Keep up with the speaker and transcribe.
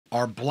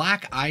Are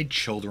black-eyed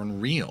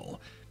children real?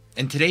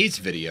 In today's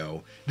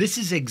video, this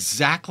is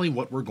exactly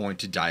what we're going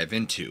to dive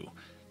into.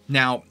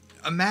 Now,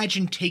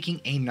 imagine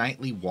taking a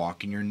nightly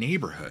walk in your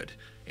neighborhood.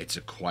 It's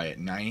a quiet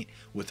night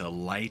with a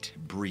light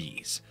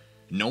breeze.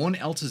 No one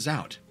else is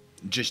out,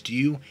 just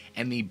you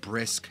and the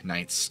brisk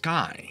night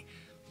sky.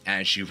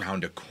 As you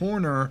round a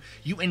corner,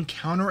 you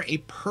encounter a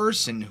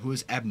person who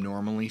is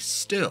abnormally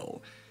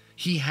still.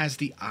 He has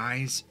the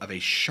eyes of a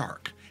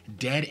shark,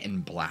 dead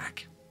and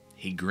black.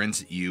 He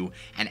grins at you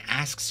and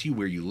asks you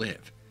where you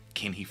live.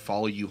 Can he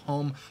follow you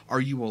home? Are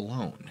you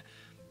alone?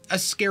 A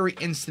scary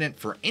incident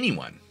for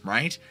anyone,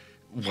 right?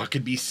 What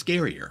could be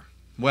scarier?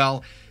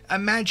 Well,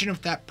 imagine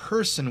if that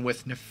person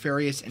with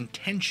nefarious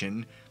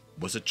intention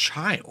was a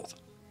child.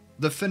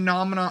 The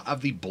phenomena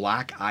of the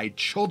black-eyed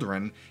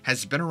children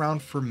has been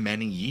around for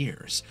many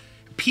years.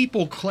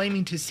 People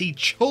claiming to see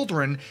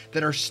children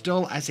that are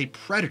still as a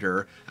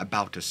predator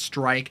about to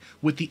strike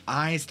with the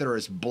eyes that are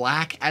as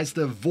black as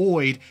the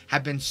void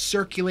have been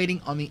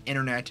circulating on the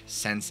internet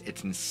since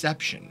its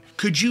inception.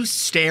 Could you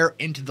stare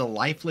into the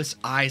lifeless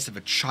eyes of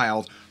a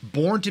child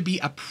born to be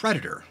a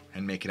predator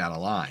and make it out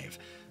alive?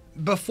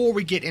 Before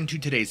we get into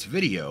today's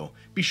video,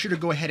 be sure to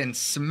go ahead and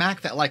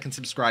smack that like and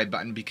subscribe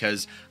button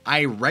because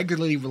I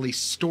regularly release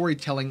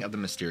storytelling of the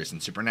mysterious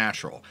and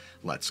supernatural.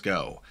 Let's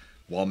go.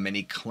 While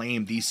many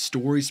claim these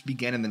stories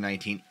began in the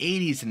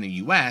 1980s in the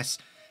US,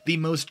 the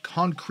most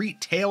concrete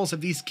tales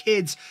of these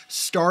kids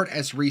start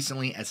as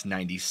recently as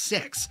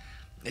 '96.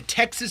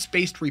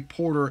 Texas-based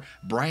reporter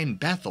Brian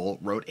Bethel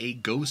wrote a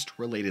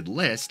ghost-related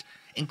list,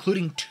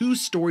 including 2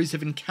 stories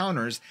of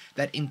encounters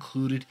that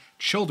included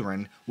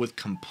children with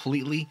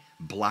completely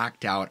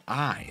blacked-out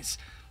eyes.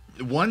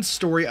 One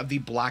story of the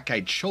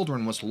black-eyed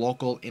children was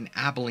local in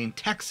Abilene,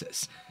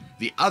 Texas.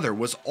 The other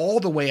was all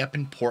the way up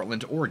in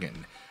Portland,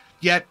 Oregon.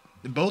 Yet,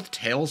 both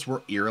tales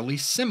were eerily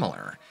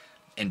similar.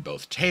 In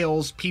both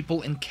tales,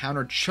 people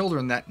encountered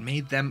children that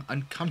made them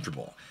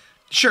uncomfortable.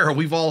 Sure,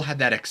 we've all had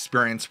that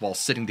experience while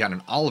sitting down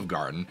in Olive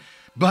Garden,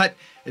 but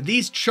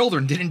these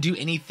children didn't do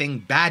anything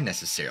bad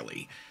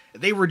necessarily.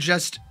 They were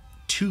just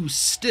too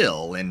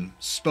still and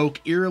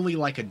spoke eerily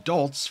like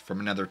adults from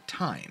another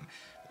time,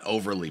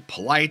 overly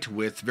polite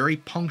with very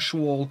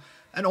punctual,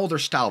 an older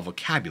style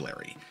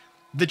vocabulary.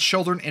 The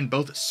children in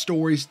both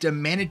stories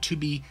demanded to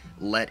be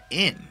let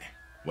in,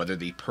 whether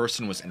the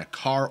person was in a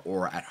car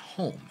or at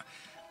home.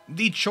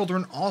 The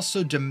children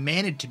also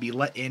demanded to be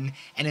let in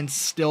and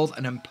instilled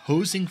an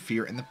imposing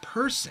fear in the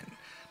person.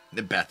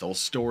 The Bethel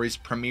stories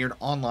premiered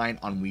online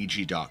on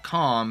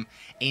Ouija.com,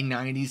 a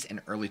 90s and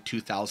early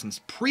 2000s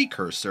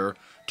precursor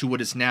to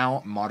what is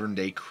now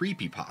modern-day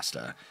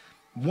creepypasta.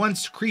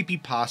 Once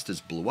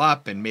creepypastas blew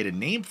up and made a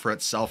name for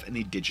itself in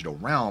the digital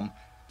realm,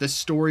 the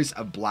stories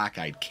of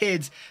black-eyed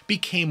kids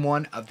became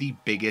one of the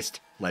biggest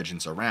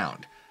legends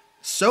around.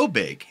 So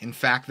big, in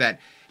fact,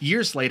 that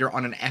years later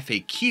on an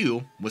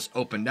FAQ was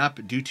opened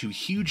up due to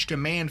huge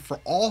demand for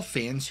all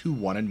fans who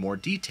wanted more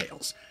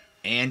details.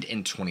 And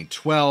in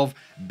 2012,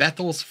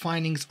 Bethel's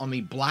findings on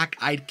the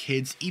black-eyed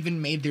kids even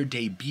made their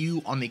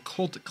debut on the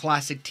cult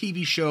classic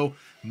TV show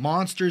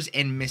Monsters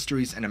and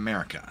Mysteries in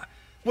America,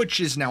 which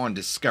is now on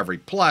Discovery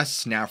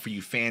Plus now for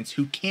you fans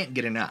who can't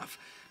get enough.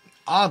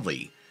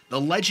 Oddly,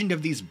 the legend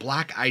of these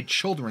black-eyed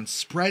children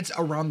spreads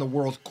around the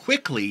world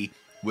quickly,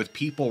 with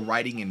people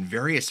writing in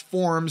various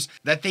forms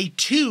that they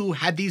too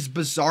had these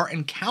bizarre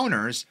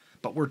encounters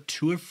but were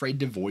too afraid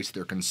to voice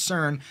their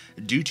concern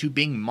due to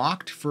being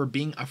mocked for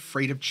being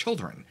afraid of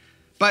children.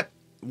 But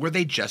were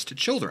they just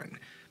children?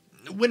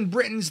 When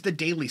Britain's The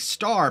Daily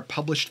Star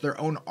published their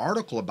own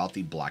article about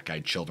the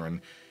black-eyed children,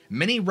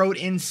 many wrote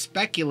in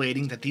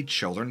speculating that the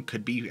children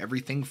could be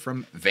everything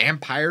from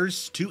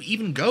vampires to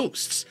even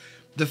ghosts.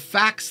 The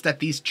facts that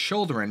these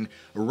children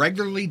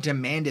regularly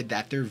demanded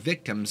that their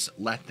victims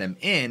let them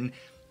in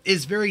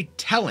is very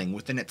telling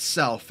within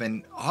itself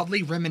and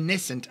oddly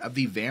reminiscent of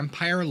the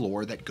vampire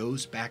lore that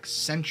goes back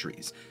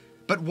centuries.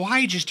 But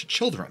why just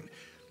children?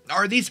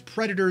 Are these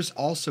predators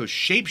also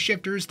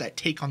shapeshifters that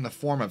take on the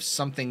form of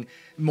something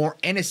more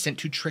innocent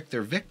to trick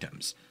their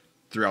victims?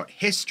 Throughout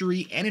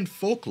history and in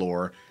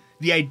folklore,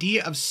 the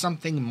idea of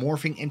something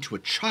morphing into a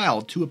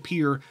child to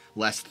appear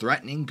less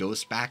threatening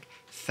goes back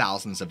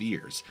thousands of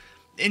years.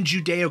 In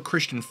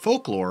Judeo-Christian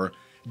folklore,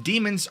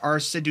 demons are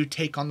said to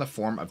take on the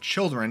form of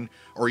children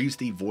or use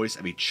the voice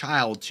of a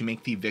child to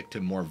make the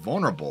victim more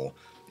vulnerable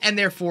and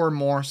therefore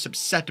more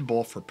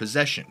susceptible for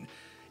possession,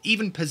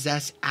 even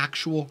possess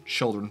actual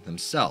children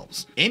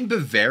themselves. In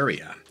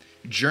Bavaria,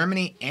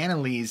 Germany,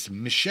 Anneliese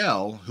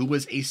Michel, who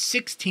was a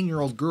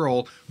 16-year-old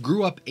girl,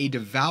 grew up a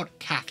devout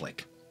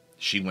Catholic.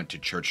 She went to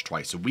church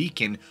twice a week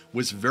and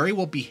was very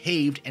well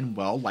behaved and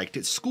well liked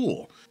at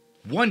school.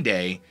 One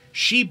day,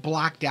 she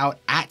blacked out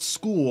at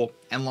school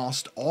and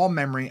lost all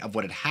memory of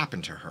what had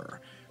happened to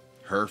her.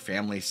 Her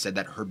family said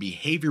that her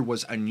behavior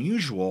was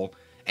unusual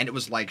and it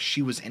was like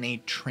she was in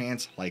a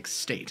trance-like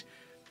state.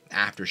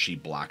 After she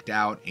blacked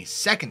out a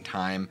second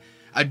time,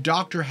 a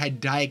doctor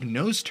had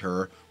diagnosed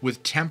her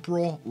with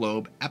temporal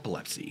lobe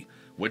epilepsy,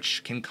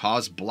 which can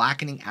cause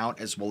blackening out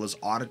as well as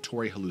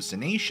auditory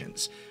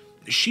hallucinations.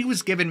 She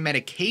was given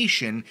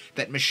medication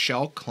that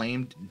Michelle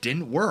claimed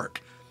didn't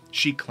work.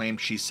 She claimed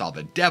she saw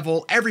the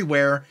devil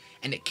everywhere,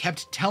 and it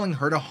kept telling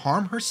her to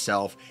harm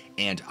herself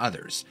and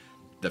others.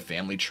 The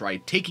family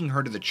tried taking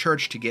her to the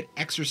church to get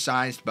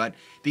exorcised, but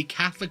the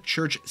Catholic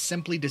Church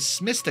simply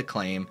dismissed the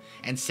claim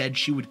and said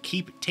she would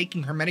keep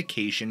taking her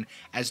medication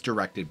as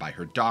directed by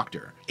her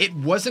doctor. It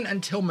wasn't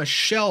until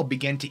Michelle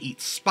began to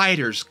eat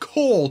spiders,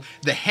 coal,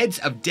 the heads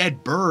of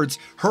dead birds,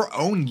 her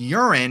own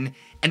urine,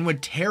 and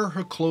would tear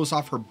her clothes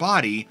off her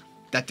body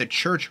that the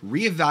church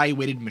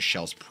reevaluated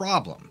Michelle's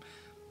problem.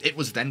 It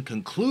was then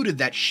concluded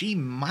that she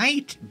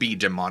might be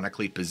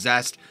demonically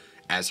possessed,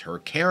 as her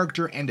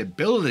character and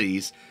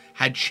abilities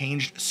had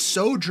changed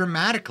so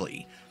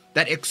dramatically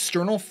that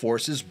external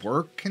forces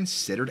were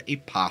considered a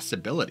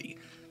possibility.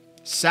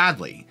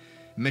 Sadly,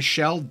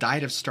 Michelle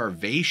died of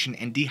starvation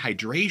and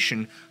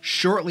dehydration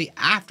shortly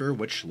after,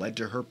 which led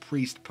to her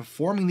priest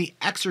performing the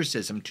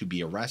exorcism to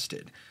be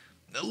arrested,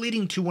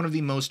 leading to one of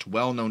the most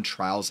well-known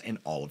trials in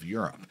all of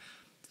Europe.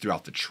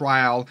 Throughout the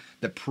trial,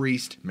 the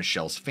priest,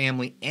 Michelle's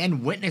family,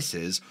 and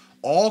witnesses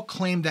all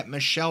claimed that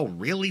Michelle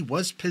really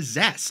was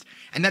possessed,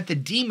 and that the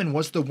demon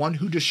was the one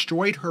who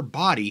destroyed her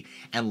body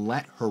and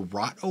let her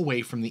rot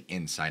away from the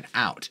inside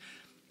out.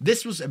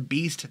 This was a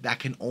beast that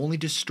can only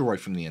destroy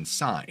from the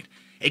inside.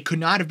 It could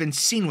not have been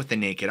seen with the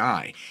naked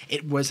eye.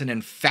 It was an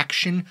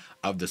infection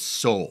of the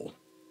soul.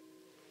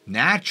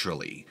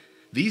 Naturally,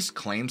 these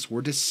claims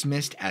were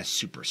dismissed as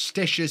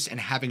superstitious and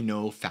having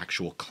no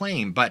factual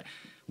claim, but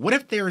what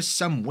if there is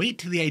some weight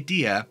to the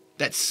idea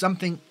that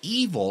something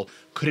evil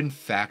could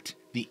infect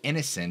the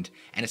innocent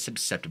and a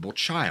susceptible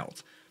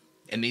child?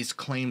 In these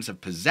claims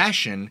of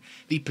possession,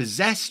 the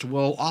possessed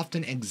will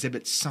often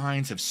exhibit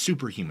signs of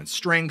superhuman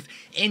strength,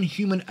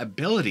 inhuman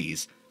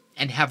abilities,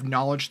 and have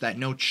knowledge that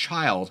no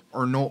child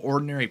or no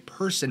ordinary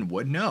person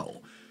would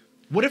know.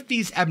 What if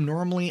these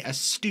abnormally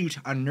astute,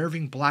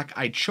 unnerving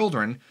black-eyed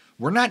children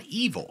were not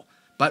evil,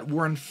 but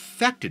were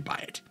infected by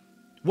it?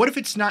 What if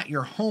it's not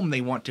your home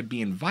they want to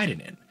be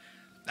invited in?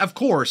 Of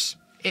course,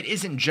 it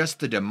isn't just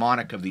the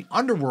demonic of the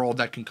underworld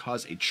that can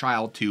cause a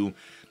child to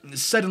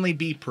suddenly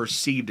be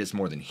perceived as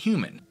more than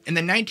human. In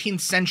the 19th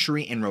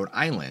century in Rhode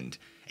Island,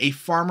 a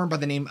farmer by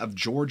the name of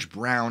George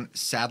Brown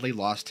sadly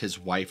lost his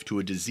wife to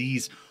a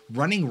disease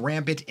running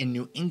rampant in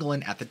New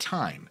England at the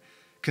time: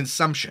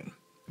 consumption.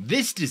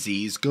 This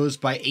disease goes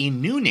by a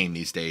new name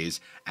these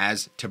days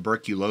as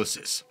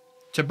tuberculosis.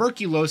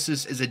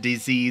 Tuberculosis is a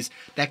disease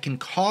that can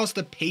cause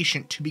the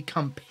patient to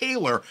become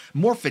paler,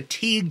 more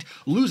fatigued,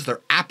 lose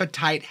their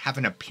appetite, have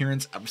an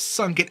appearance of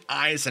sunken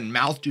eyes and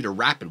mouth due to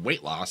rapid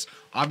weight loss.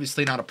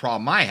 Obviously not a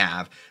problem I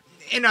have.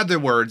 In other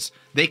words,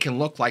 they can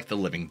look like the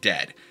living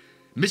dead.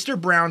 Mr.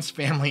 Brown's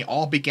family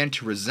all began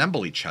to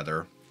resemble each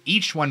other,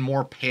 each one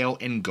more pale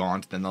and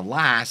gaunt than the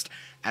last,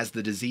 as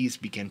the disease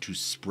began to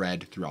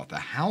spread throughout the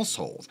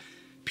household.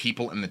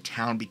 People in the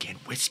town began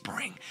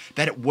whispering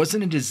that it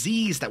wasn't a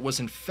disease that was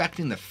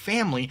infecting the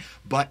family,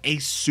 but a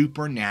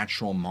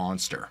supernatural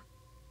monster.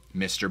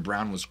 Mr.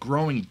 Brown was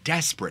growing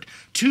desperate.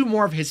 2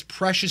 more of his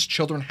precious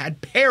children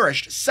had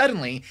perished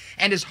suddenly,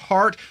 and his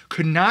heart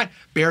could not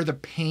bear the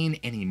pain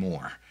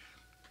anymore.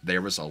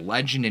 There was a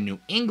legend in New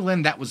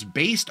England that was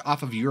based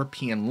off of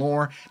European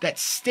lore that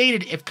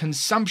stated if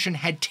consumption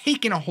had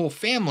taken a whole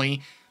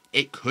family,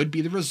 it could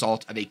be the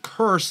result of a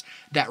curse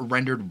that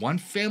rendered one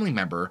family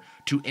member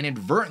to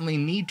inadvertently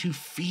need to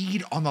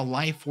feed on the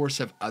life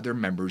force of other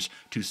members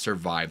to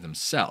survive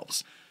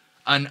themselves.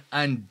 An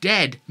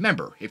undead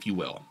member, if you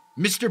will.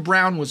 Mr.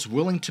 Brown was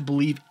willing to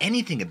believe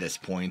anything at this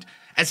point,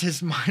 as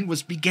his mind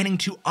was beginning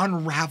to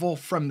unravel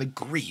from the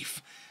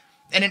grief.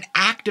 In an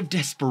act of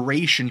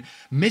desperation,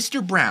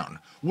 Mr. Brown,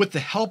 with the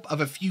help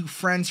of a few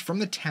friends from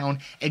the town,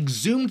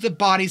 exhumed the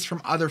bodies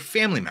from other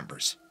family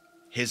members.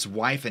 His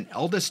wife and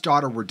eldest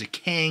daughter were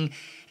decaying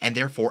and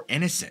therefore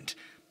innocent.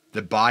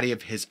 The body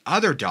of his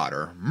other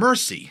daughter,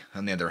 Mercy,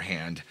 on the other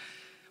hand,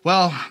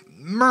 well,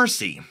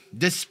 Mercy,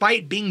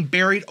 despite being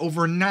buried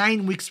over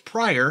 9 weeks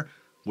prior,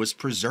 was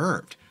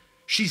preserved.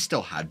 She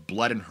still had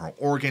blood in her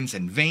organs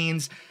and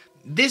veins.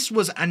 This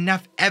was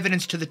enough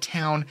evidence to the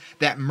town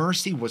that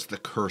Mercy was the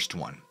cursed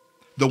one,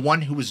 the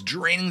one who was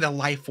draining the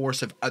life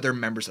force of other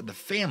members of the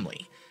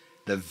family.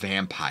 The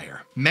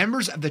vampire.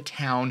 Members of the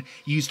town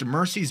used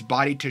Mercy's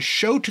body to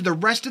show to the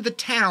rest of the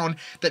town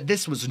that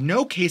this was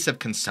no case of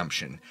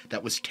consumption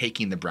that was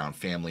taking the Brown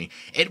family.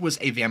 It was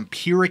a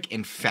vampiric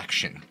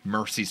infection.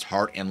 Mercy's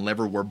heart and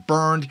liver were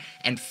burned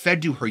and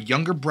fed to her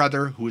younger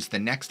brother, who was the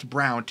next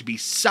Brown to be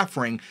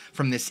suffering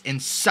from this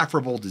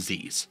insufferable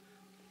disease.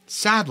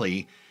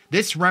 Sadly,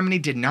 this remedy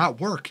did not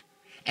work,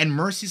 and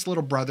Mercy's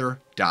little brother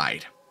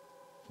died.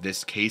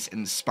 This case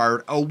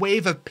inspired a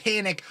wave of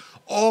panic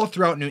all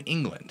throughout New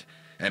England,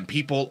 and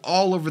people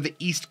all over the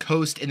East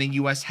Coast in the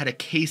US had a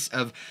case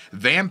of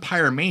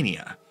vampire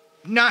mania,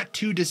 not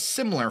too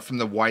dissimilar from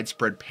the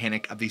widespread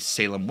panic of the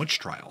Salem witch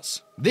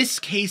trials. This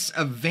case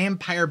of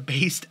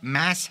vampire-based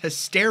mass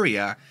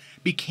hysteria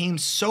became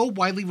so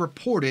widely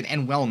reported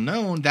and well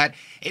known that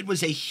it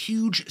was a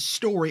huge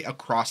story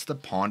across the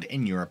pond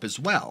in Europe as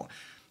well.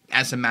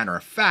 As a matter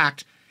of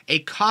fact, a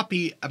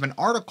copy of an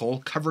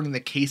article covering the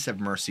case of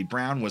Mercy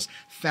Brown was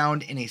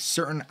found in a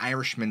certain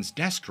Irishman's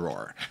desk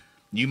drawer.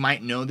 You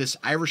might know this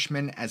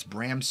Irishman as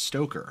Bram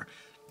Stoker,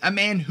 a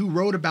man who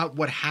wrote about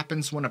what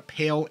happens when a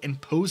pale,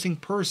 imposing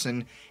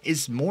person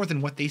is more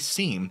than what they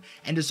seem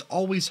and is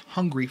always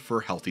hungry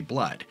for healthy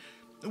blood.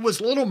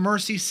 Was little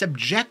Mercy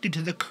subjected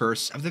to the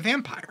curse of the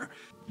vampire?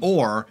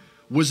 Or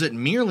was it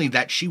merely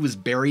that she was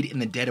buried in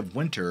the dead of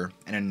winter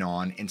in a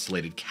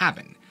non-insulated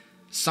cabin?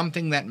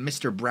 Something that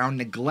Mr. Brown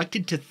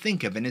neglected to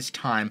think of in his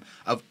time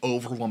of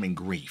overwhelming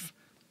grief.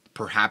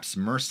 Perhaps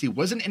Mercy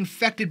wasn't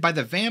infected by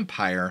the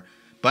vampire,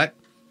 but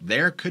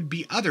there could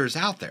be others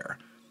out there.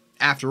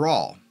 After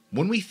all,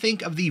 when we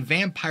think of the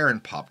vampire in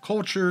pop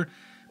culture,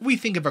 we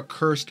think of a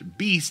cursed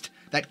beast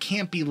that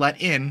can't be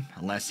let in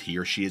unless he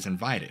or she is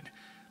invited.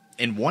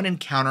 In one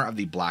encounter of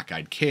the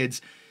Black-Eyed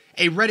Kids,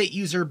 a Reddit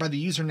user by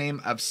the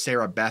username of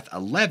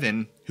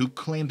SarahBeth11, who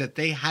claimed that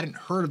they hadn't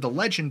heard of the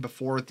legend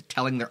before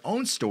telling their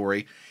own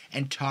story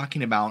and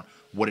talking about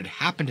what had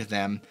happened to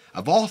them,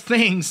 of all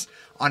things,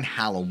 on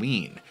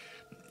Halloween.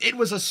 It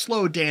was a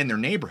slow day in their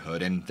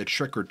neighborhood, and the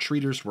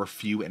trick-or-treaters were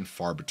few and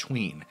far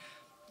between.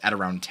 At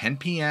around 10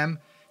 p.m.,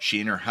 she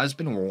and her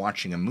husband were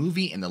watching a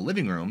movie in the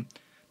living room,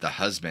 the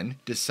husband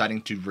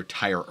deciding to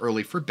retire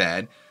early for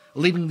bed,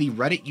 leaving the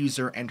Reddit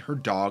user and her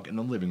dog in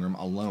the living room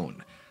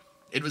alone.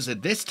 It was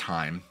at this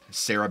time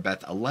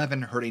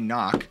SarahBeth11 heard a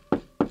knock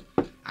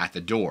at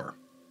the door.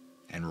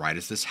 And right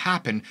as this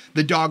happened,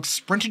 the dog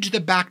sprinted to the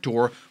back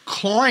door,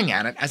 clawing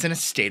at it as in a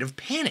state of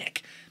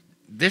panic.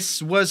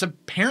 This was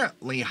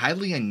apparently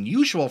highly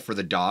unusual for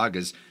the dog,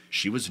 as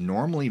she was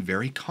normally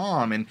very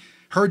calm, and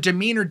her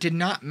demeanor did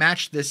not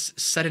match this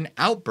sudden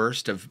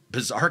outburst of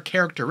bizarre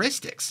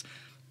characteristics.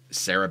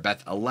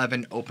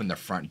 SarahBeth11 opened the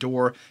front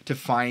door to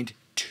find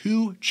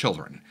two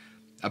children,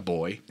 a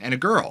boy and a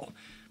girl.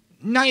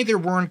 Neither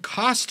were in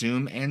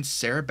costume, and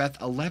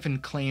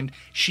SarahBeth11 claimed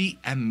she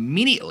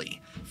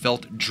immediately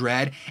felt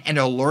dread and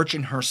a lurch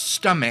in her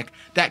stomach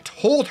that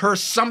told her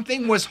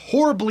something was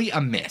horribly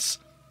amiss.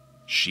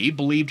 She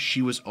believed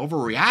she was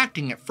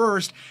overreacting at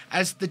first,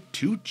 as the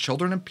two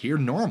children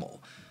appeared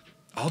normal.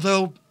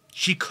 Although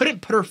she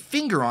couldn't put her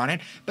finger on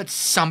it, but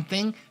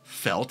something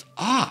felt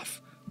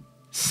off.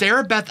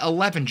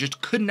 SarahBeth11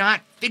 just could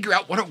not figure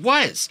out what it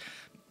was.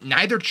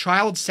 Neither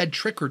child said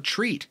trick or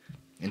treat.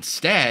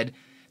 Instead,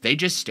 they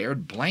just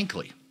stared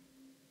blankly.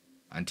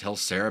 Until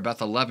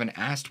SarahBeth11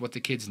 asked what the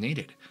kids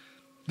needed.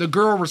 The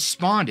girl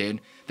responded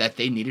that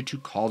they needed to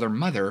call their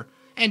mother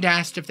and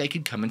asked if they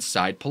could come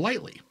inside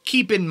politely.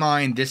 Keep in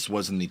mind this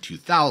was in the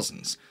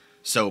 2000s,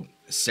 so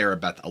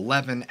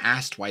SarahBeth11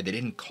 asked why they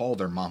didn't call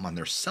their mom on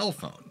their cell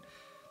phone.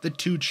 The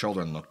two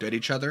children looked at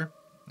each other,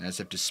 as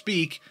if to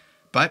speak,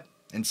 but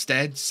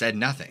instead said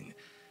nothing.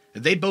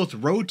 They both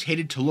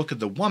rotated to look at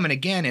the woman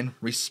again and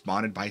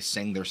responded by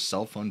saying their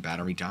cell phone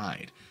battery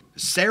died.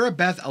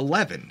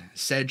 SarahBeth11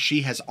 said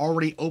she has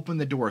already opened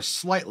the door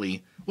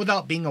slightly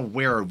without being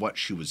aware of what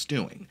she was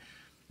doing.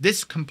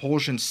 This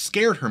compulsion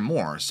scared her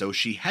more, so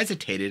she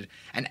hesitated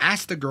and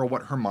asked the girl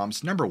what her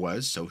mom's number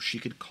was so she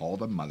could call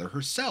the mother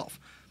herself.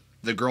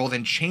 The girl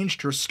then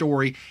changed her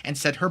story and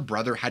said her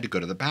brother had to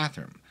go to the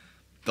bathroom.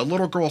 The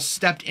little girl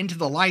stepped into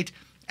the light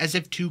as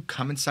if to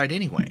come inside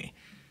anyway.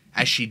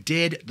 As she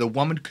did, the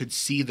woman could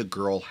see the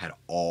girl had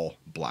all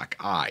black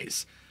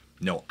eyes.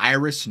 No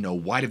iris, no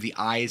white of the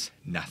eyes,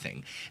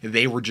 nothing.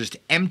 They were just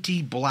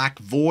empty black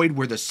void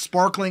where the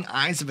sparkling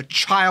eyes of a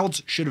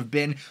child should have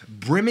been,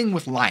 brimming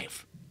with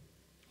life.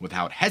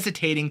 Without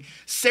hesitating,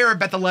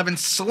 SarahBeth11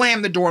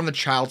 slammed the door in the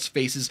child's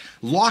faces,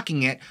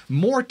 locking it,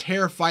 more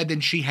terrified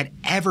than she had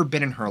ever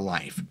been in her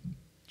life.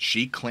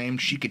 She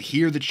claimed she could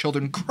hear the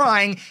children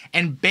crying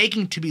and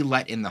begging to be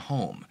let in the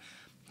home.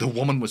 The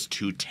woman was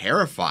too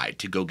terrified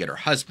to go get her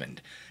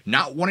husband,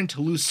 not wanting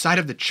to lose sight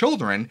of the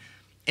children.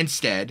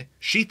 Instead,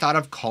 she thought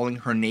of calling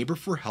her neighbor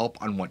for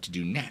help on what to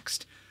do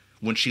next.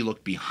 When she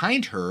looked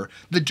behind her,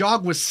 the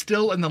dog was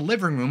still in the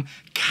living room,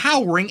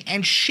 cowering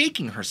and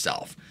shaking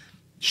herself.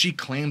 She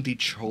claimed the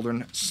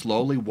children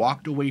slowly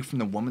walked away from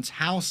the woman's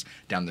house,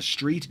 down the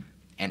street,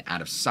 and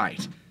out of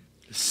sight.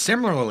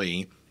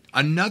 Similarly,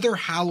 another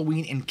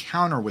Halloween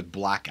encounter with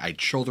black-eyed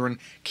children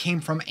came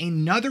from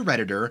another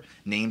Redditor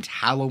named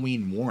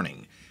Halloween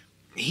Warning.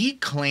 He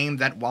claimed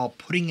that while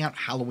putting out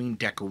Halloween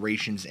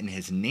decorations in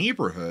his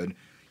neighborhood,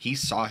 he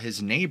saw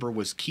his neighbor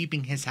was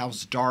keeping his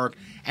house dark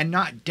and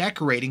not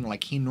decorating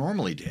like he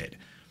normally did.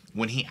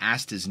 When he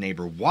asked his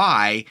neighbor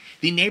why,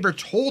 the neighbor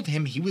told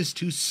him he was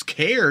too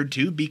scared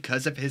to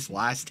because of his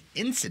last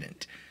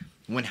incident.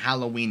 When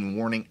Halloween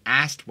Warning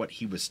asked what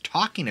he was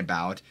talking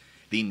about,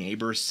 the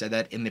neighbor said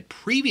that in the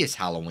previous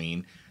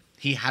Halloween,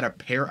 he had a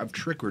pair of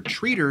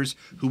trick-or-treaters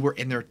who were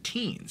in their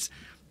teens.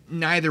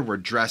 Neither were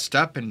dressed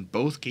up, and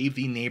both gave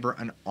the neighbor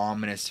an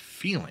ominous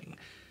feeling.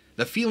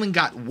 The feeling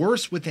got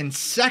worse within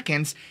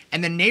seconds,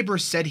 and the neighbor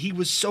said he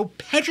was so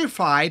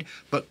petrified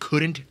but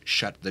couldn't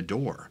shut the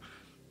door.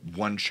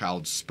 One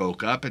child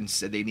spoke up and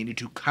said they needed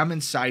to come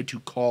inside to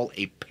call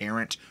a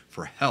parent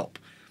for help.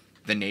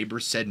 The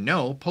neighbors said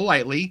no,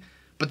 politely,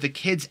 but the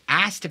kids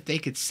asked if they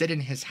could sit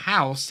in his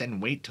house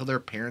and wait till their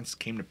parents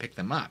came to pick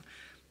them up.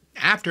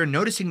 After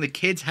noticing the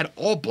kids had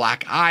all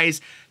black eyes,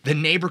 the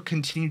neighbor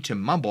continued to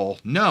mumble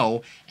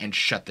no and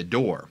shut the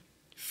door,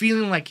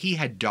 feeling like he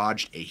had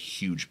dodged a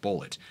huge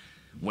bullet.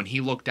 When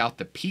he looked out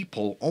the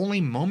peephole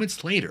only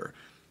moments later,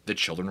 the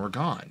children were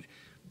gone.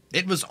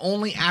 It was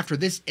only after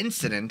this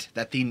incident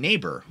that the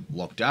neighbor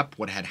looked up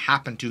what had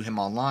happened to him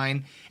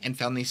online and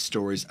found these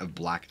stories of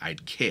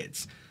black-eyed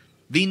kids.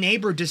 The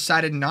neighbor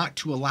decided not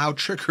to allow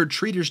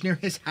trick-or-treaters near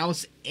his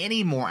house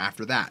anymore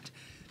after that.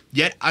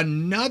 Yet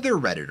another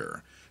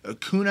Redditor,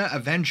 Kuna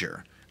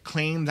Avenger,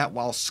 claimed that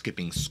while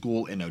skipping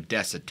school in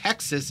Odessa,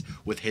 Texas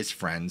with his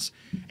friends,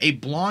 a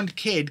blonde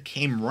kid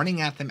came running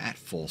at them at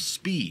full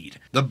speed.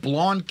 The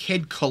blonde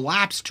kid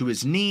collapsed to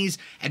his knees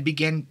and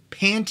began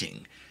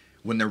panting.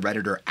 When the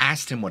Redditor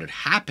asked him what had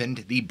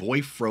happened, the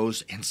boy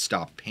froze and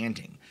stopped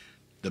panting.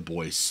 The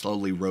boy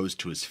slowly rose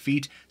to his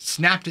feet,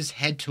 snapped his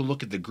head to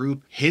look at the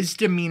group. His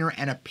demeanor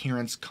and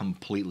appearance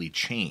completely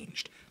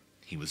changed.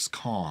 He was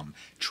calm,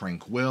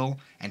 tranquil,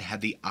 and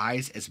had the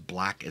eyes as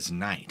black as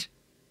night.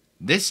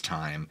 This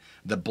time,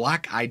 the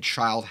black-eyed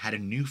child had a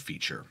new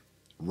feature,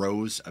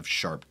 rows of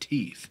sharp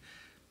teeth.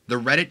 The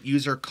Reddit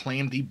user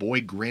claimed the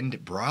boy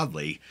grinned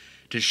broadly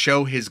to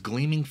show his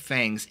gleaming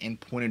fangs and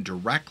pointed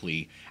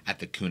directly at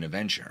the Coon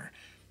Avenger.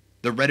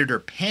 The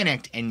Redditor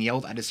panicked and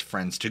yelled at his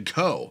friends to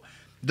go.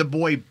 The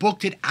boy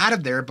booked it out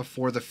of there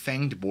before the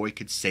fanged boy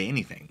could say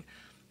anything.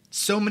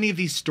 So many of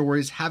these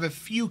stories have a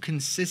few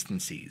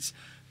consistencies.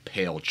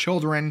 Pale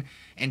children,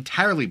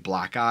 entirely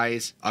black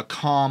eyes, a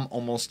calm,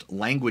 almost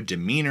languid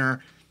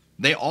demeanor.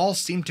 They all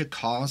seem to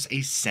cause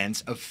a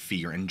sense of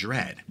fear and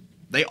dread.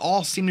 They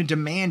all seem to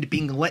demand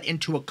being let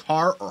into a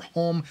car or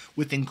home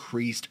with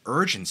increased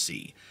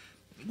urgency.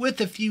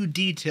 With a few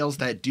details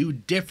that do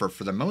differ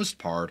for the most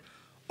part,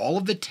 all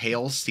of the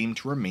tales seem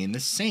to remain the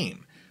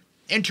same.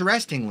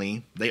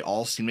 Interestingly, they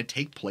all seem to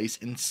take place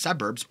in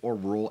suburbs or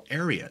rural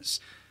areas.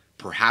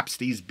 Perhaps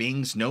these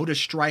beings know to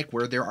strike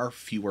where there are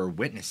fewer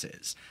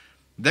witnesses.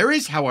 There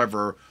is,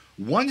 however,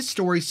 one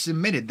story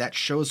submitted that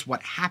shows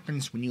what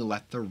happens when you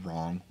let the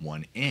wrong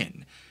one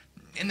in.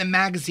 In the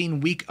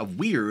magazine Week of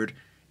Weird,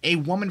 a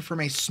woman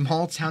from a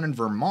small town in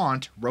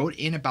Vermont wrote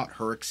in about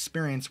her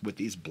experience with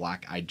these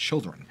black-eyed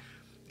children.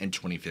 In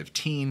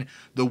 2015,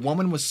 the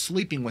woman was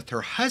sleeping with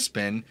her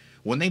husband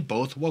when they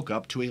both woke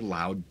up to a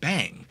loud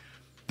bang.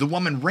 The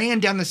woman ran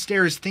down the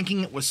stairs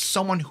thinking it was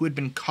someone who had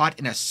been caught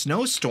in a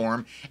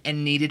snowstorm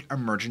and needed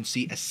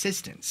emergency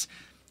assistance.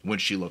 When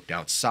she looked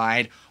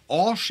outside,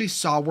 all she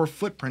saw were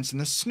footprints in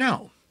the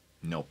snow.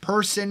 No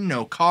person,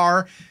 no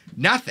car,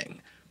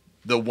 nothing.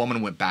 The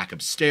woman went back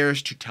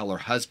upstairs to tell her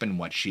husband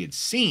what she had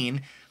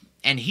seen,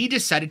 and he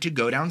decided to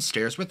go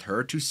downstairs with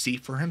her to see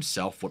for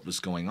himself what was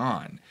going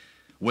on.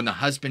 When the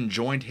husband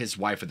joined his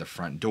wife at the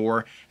front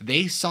door,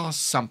 they saw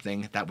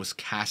something that was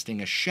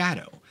casting a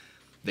shadow.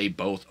 They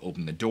both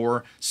opened the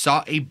door,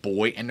 saw a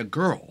boy and a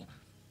girl.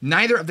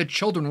 Neither of the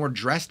children were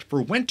dressed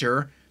for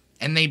winter,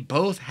 and they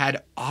both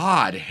had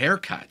odd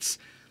haircuts.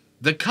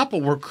 The couple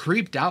were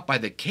creeped out by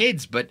the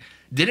kids, but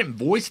didn't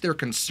voice their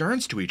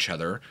concerns to each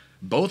other.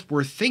 Both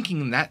were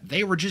thinking that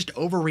they were just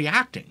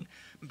overreacting.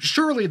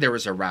 Surely there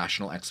was a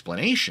rational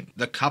explanation.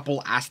 The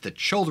couple asked the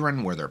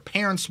children where their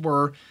parents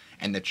were,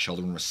 and the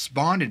children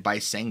responded by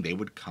saying they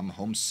would come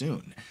home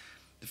soon.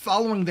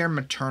 Following their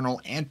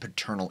maternal and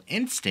paternal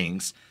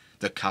instincts,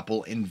 the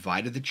couple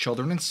invited the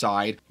children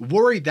inside,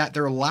 worried that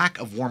their lack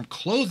of warm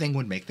clothing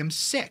would make them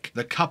sick.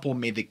 The couple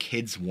made the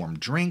kids warm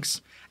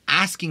drinks,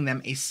 asking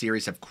them a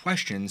series of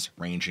questions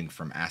ranging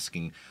from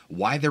asking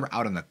why they were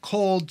out in the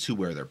cold to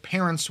where their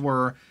parents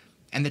were,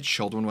 and the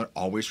children would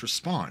always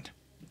respond,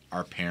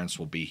 "Our parents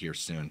will be here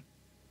soon."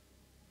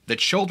 The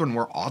children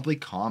were oddly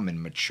calm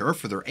and mature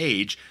for their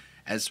age,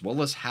 as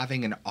well as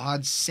having an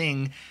odd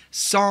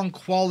sing-song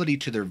quality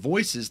to their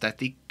voices that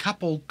the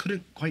couple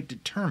couldn't quite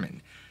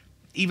determine.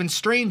 Even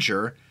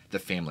stranger, the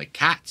family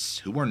cats,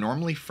 who were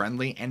normally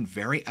friendly and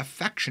very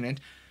affectionate,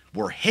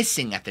 were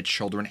hissing at the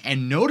children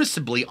and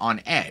noticeably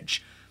on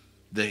edge.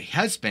 The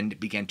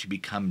husband began to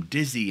become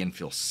dizzy and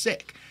feel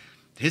sick.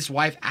 His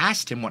wife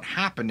asked him what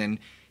happened, and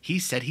he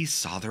said he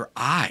saw their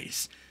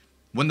eyes.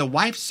 When the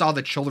wife saw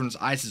the children's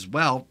eyes as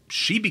well,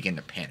 she began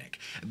to panic.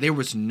 There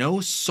was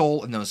no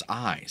soul in those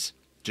eyes,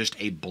 just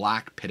a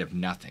black pit of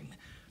nothing.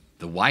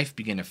 The wife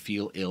began to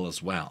feel ill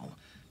as well.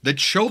 The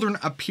children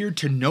appeared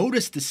to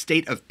notice the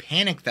state of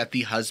panic that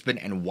the husband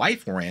and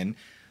wife were in,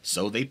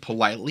 so they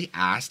politely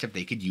asked if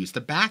they could use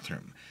the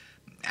bathroom.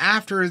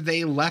 After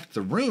they left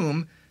the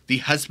room, the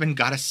husband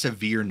got a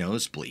severe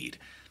nosebleed.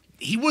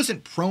 He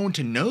wasn't prone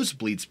to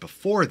nosebleeds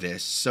before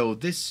this, so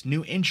this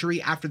new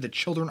injury after the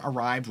children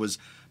arrived was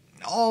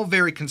all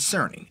very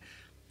concerning.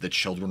 The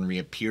children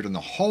reappeared in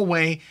the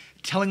hallway,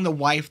 telling the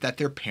wife that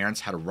their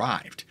parents had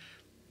arrived.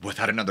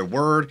 Without another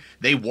word,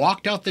 they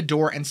walked out the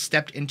door and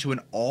stepped into an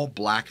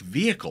all-black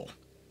vehicle.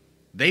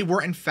 They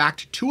were in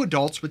fact two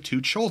adults with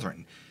two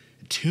children,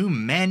 two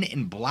men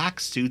in black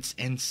suits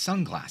and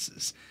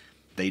sunglasses.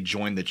 They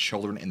joined the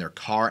children in their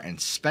car and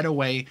sped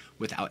away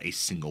without a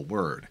single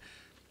word.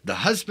 The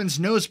husband's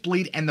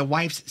nosebleed and the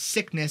wife's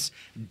sickness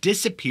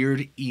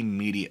disappeared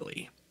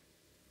immediately.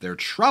 Their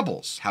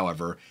troubles,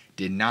 however,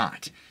 did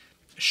not.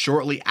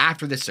 Shortly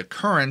after this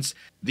occurrence,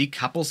 the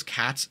couple's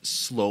cats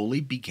slowly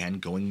began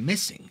going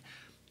missing.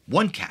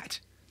 One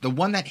cat, the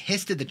one that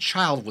hissed at the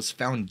child, was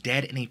found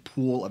dead in a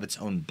pool of its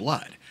own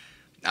blood.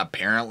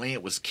 Apparently,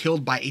 it was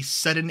killed by a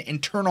sudden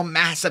internal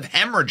massive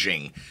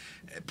hemorrhaging.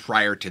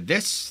 Prior to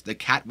this, the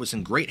cat was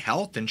in great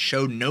health and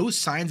showed no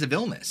signs of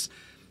illness.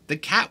 The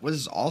cat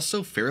was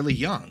also fairly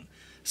young,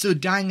 so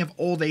dying of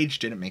old age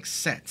didn't make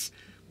sense.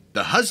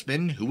 The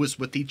husband, who was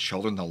with the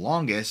children the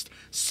longest,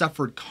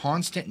 suffered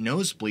constant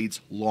nosebleeds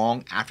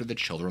long after the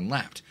children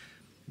left.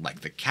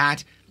 Like the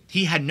cat,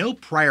 he had no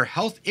prior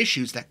health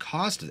issues that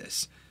caused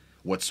this.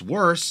 What's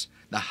worse,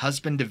 the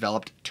husband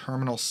developed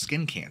terminal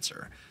skin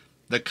cancer.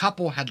 The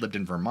couple had lived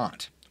in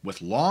Vermont.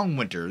 With long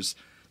winters,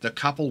 the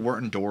couple were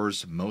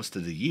indoors most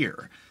of the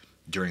year.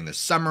 During the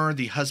summer,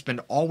 the husband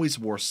always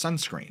wore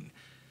sunscreen.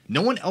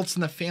 No one else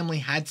in the family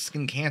had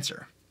skin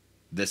cancer.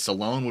 This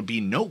alone would be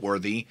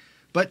noteworthy,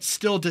 but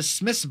still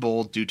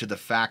dismissible due to the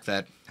fact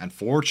that,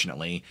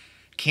 unfortunately,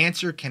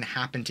 cancer can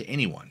happen to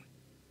anyone.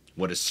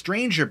 What is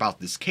stranger about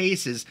this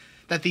case is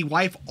that the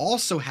wife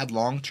also had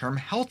long-term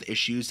health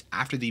issues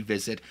after the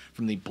visit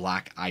from the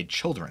black-eyed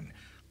children.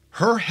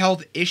 Her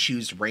health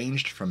issues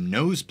ranged from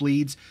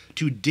nosebleeds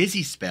to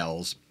dizzy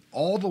spells,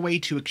 all the way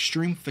to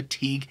extreme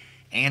fatigue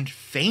and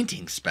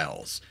fainting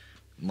spells.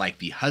 Like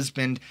the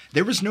husband,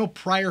 there was no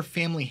prior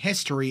family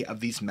history of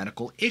these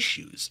medical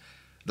issues.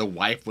 The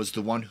wife was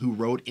the one who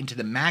wrote into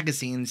the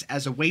magazines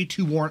as a way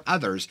to warn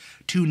others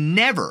to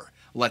never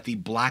let the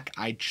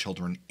black-eyed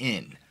children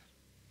in.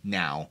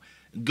 Now,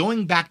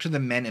 going back to the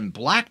men in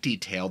black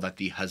detail that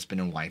the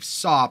husband and wife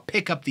saw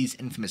pick up these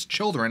infamous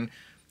children,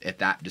 if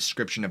that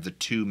description of the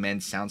two men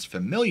sounds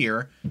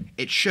familiar,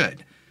 it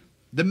should.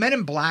 The men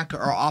in black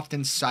are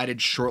often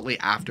sighted shortly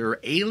after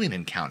alien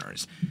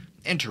encounters.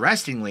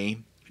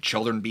 Interestingly,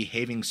 children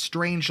behaving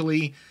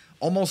strangely,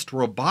 almost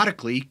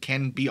robotically,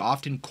 can be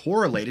often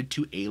correlated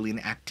to alien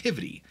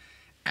activity,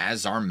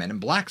 as are Men in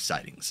Black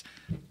sightings.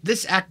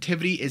 This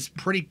activity is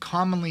pretty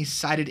commonly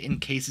cited in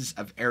cases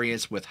of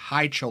areas with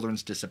high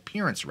children's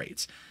disappearance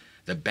rates,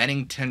 the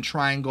Bennington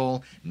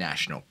Triangle,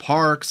 national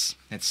parks,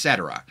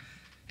 etc.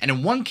 And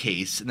in one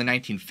case, in the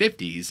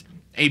 1950s,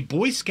 a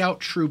Boy Scout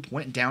troop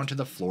went down to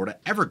the Florida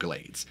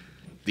Everglades.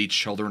 The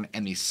children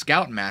and the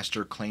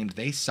scoutmaster claimed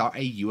they saw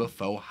a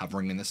UFO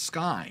hovering in the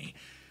sky.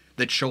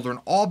 The children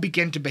all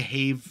began to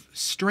behave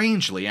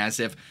strangely, as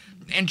if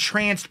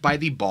entranced by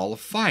the ball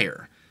of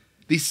fire.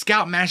 The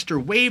scoutmaster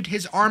waved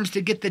his arms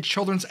to get the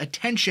children's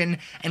attention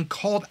and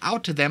called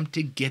out to them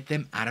to get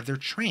them out of their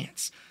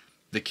trance.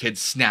 The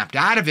kids snapped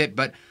out of it,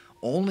 but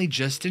only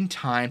just in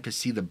time to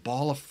see the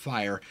ball of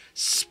fire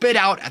spit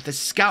out at the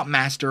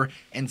scoutmaster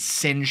and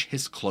singe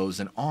his clothes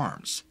and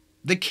arms.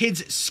 The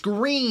kids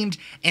screamed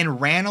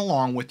and ran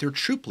along with their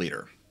troop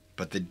leader,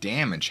 but the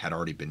damage had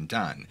already been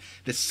done.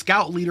 The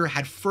scout leader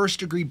had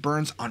first-degree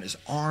burns on his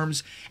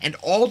arms, and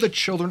all the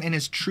children in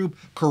his troop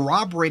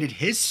corroborated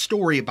his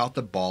story about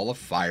the ball of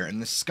fire in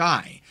the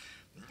sky.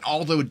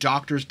 Although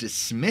doctors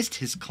dismissed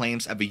his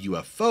claims of a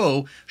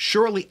UFO,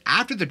 shortly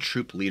after the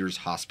troop leader's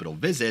hospital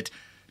visit,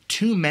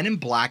 two men in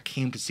black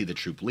came to see the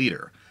troop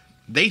leader.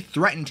 They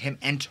threatened him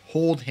and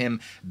told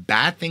him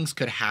bad things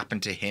could happen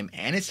to him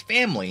and his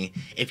family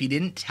if he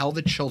didn't tell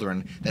the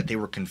children that they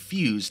were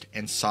confused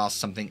and saw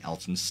something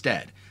else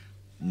instead.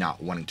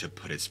 Not wanting to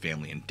put his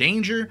family in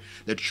danger,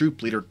 the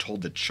troop leader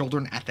told the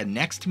children at the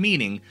next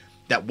meeting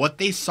that what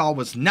they saw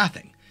was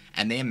nothing,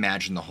 and they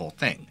imagined the whole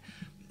thing.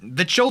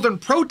 The children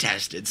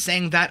protested,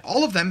 saying that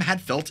all of them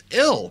had felt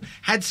ill,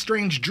 had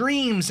strange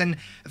dreams, and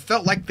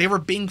felt like they were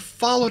being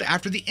followed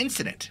after the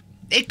incident.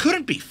 It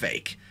couldn't be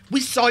fake. We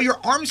saw your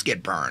arms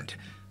get burned.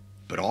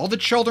 But all the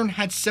children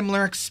had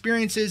similar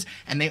experiences,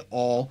 and they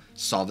all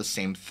saw the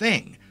same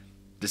thing.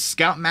 The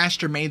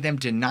scoutmaster made them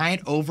deny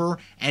it over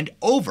and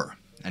over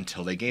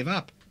until they gave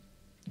up.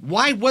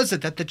 Why was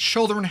it that the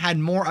children had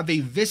more of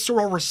a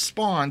visceral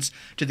response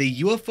to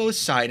the UFO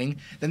sighting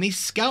than the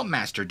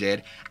scoutmaster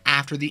did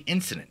after the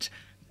incident?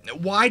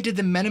 Why did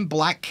the men in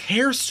black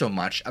care so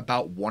much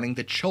about wanting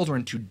the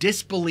children to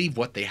disbelieve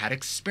what they had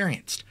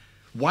experienced?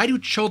 Why do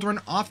children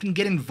often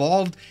get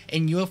involved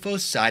in UFO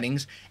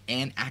sightings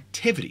and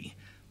activity?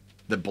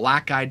 The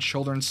black-eyed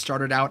children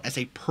started out as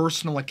a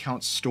personal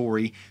account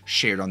story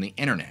shared on the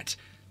internet.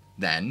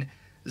 Then,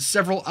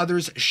 several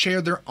others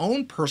shared their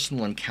own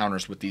personal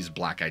encounters with these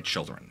black-eyed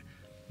children.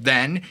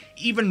 Then,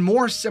 even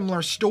more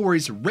similar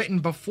stories written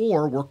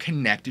before were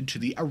connected to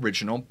the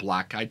original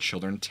black-eyed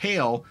children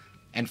tale,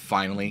 and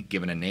finally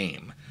given a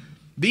name.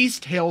 These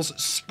tales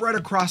spread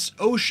across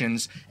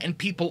oceans, and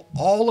people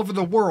all over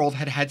the world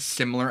had had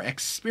similar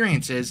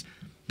experiences,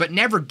 but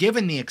never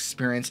given the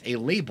experience a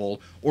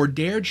label or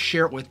dared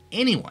share it with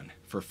anyone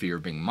for fear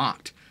of being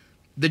mocked.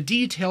 The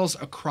details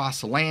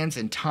across lands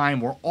and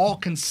time were all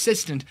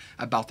consistent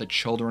about the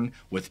children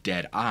with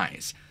dead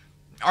eyes.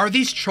 Are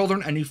these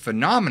children a new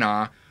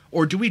phenomena,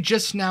 or do we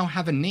just now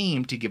have a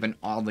name to give an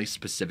oddly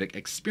specific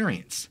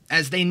experience?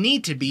 As they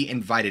need to be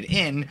invited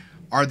in,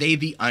 are they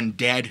the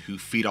undead who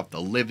feed off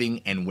the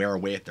living and wear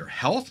away at their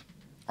health?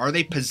 Are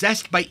they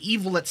possessed by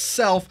evil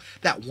itself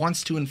that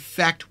wants to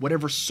infect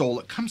whatever soul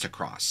it comes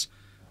across?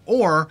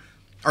 Or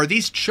are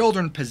these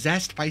children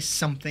possessed by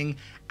something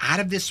out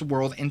of this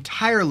world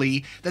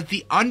entirely that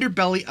the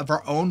underbelly of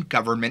our own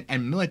government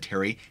and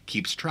military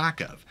keeps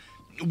track of?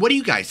 What do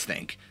you guys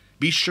think?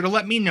 Be sure to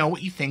let me know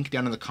what you think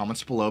down in the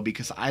comments below,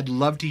 because I'd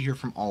love to hear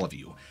from all of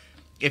you.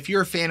 If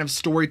you're a fan of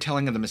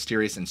storytelling of the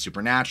mysterious and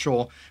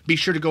supernatural, be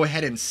sure to go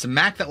ahead and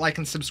smack that like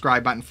and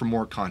subscribe button for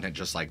more content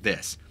just like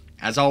this.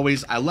 As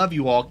always, I love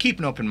you all, keep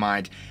an open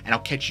mind, and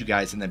I'll catch you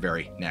guys in the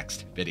very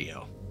next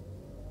video.